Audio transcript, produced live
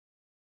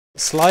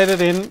Slide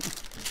it in,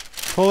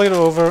 pull it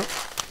over,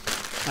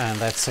 and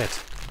that's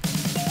it.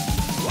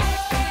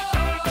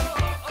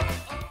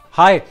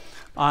 Hi,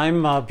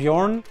 I'm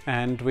Bjorn,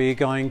 and we're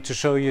going to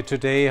show you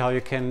today how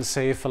you can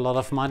save a lot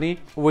of money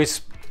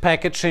with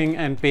packaging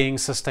and being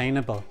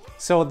sustainable.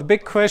 So the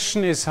big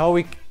question is how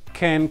we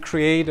can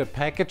create a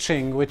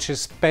packaging which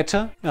is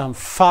better,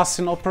 fast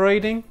in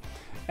operating,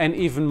 and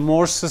even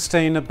more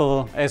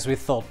sustainable as we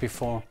thought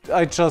before.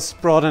 I just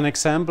brought an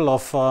example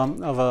of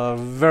a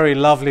very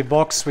lovely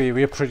box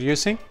we're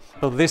producing.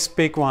 So this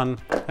big one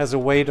has a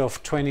weight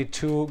of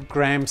 22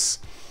 grams,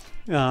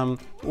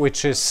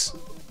 which is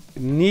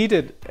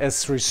needed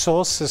as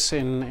resources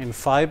in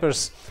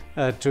fibers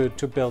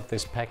to build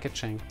this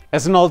packaging.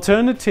 As an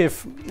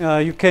alternative,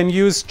 you can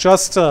use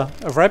just a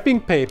wrapping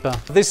paper.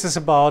 This is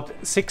about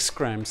 6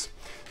 grams.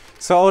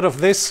 So out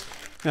of this,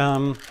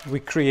 we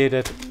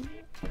created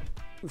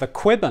the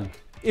Quibbon.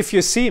 If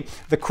you see,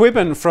 the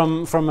Quibbon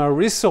from a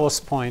resource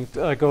point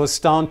goes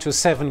down to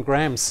 7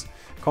 grams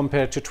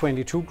compared to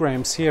 22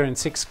 grams here and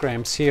 6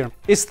 grams here.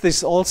 Is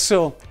this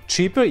also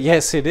cheaper?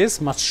 Yes, it is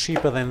much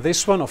cheaper than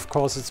this one. Of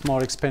course, it's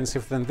more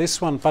expensive than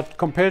this one, but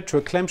compared to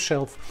a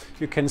clamshell,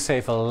 you can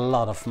save a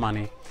lot of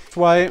money.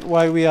 That's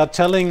why we are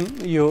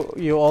telling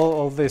you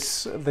all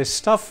this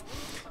stuff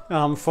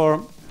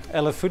for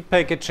LF food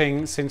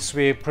packaging, since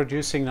we're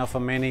producing now for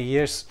many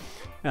years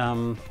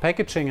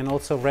packaging and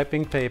also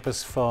wrapping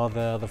papers for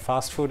the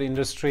fast food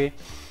industry.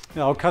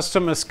 Our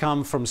customers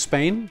come from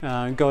Spain,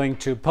 going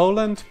to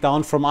Poland,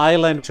 down from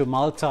Ireland to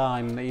Malta,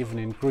 and even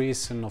in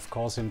Greece, and of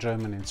course in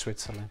Germany and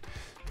Switzerland.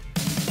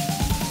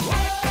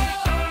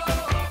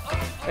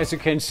 As you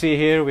can see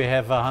here, we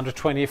have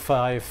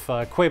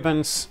 125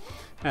 Quibbons,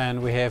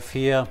 and we have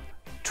here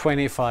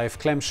 25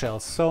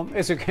 clamshells. So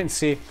as you can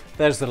see,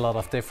 there's a lot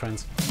of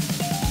difference.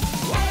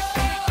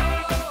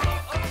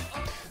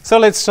 So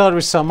let's start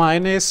with some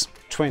mayonnaise,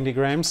 20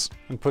 grams,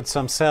 and put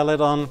some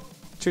salad on,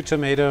 2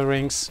 tomato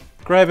rings.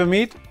 Grab a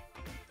meat,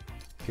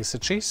 piece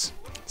of cheese,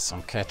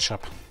 some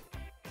ketchup,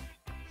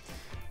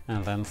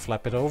 and then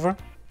flap it over.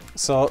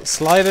 So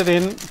slide it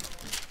in,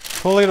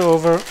 pull it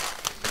over,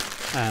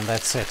 and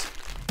that's it.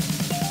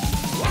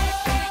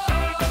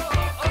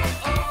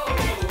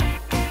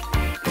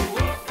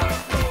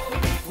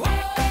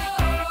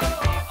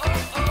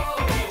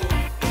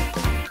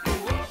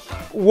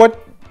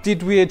 What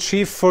did we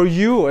achieve for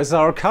you as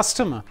our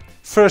customer?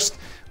 First,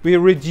 we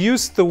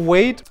reduced the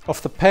weight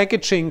of the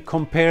packaging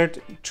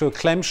compared to a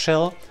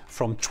clamshell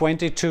from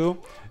 22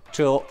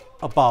 to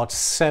about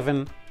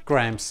 7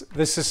 grams.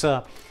 This is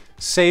a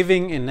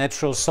saving in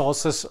natural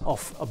sources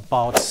of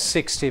about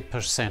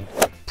 60%.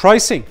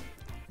 Pricing.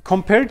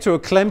 Compared to a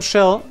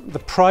clamshell, the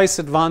price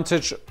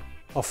advantage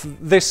of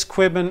this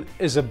Quibbon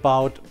is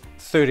about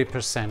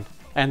 30%.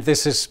 And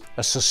this is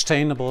a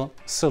sustainable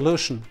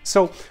solution.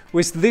 So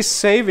with this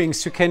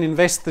savings, you can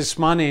invest this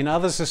money in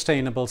other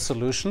sustainable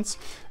solutions,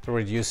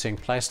 reducing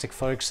plastic,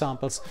 for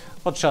example,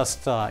 or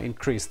just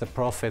increase the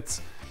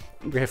profits.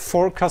 We have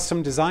 4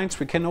 custom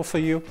designs we can offer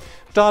you.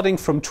 Starting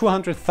from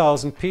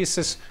 200,000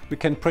 pieces, we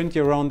can print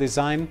your own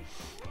design.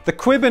 The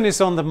Quibbon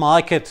is on the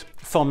market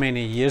for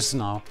many years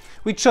now.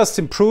 We just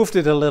improved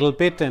it a little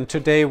bit, and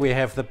today we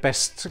have the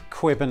best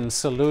Quibbon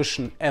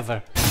solution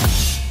ever.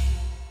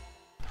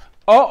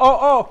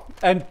 Oh,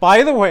 and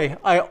by the way,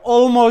 I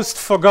almost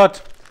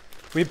forgot.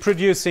 We're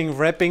producing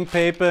wrapping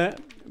paper,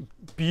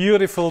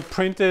 beautiful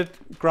printed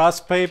grass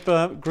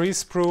paper,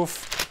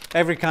 grease-proof,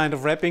 every kind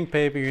of wrapping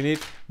paper you need.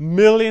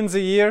 Millions a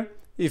year.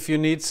 If you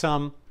need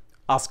some,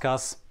 ask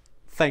us.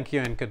 Thank you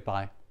and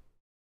goodbye.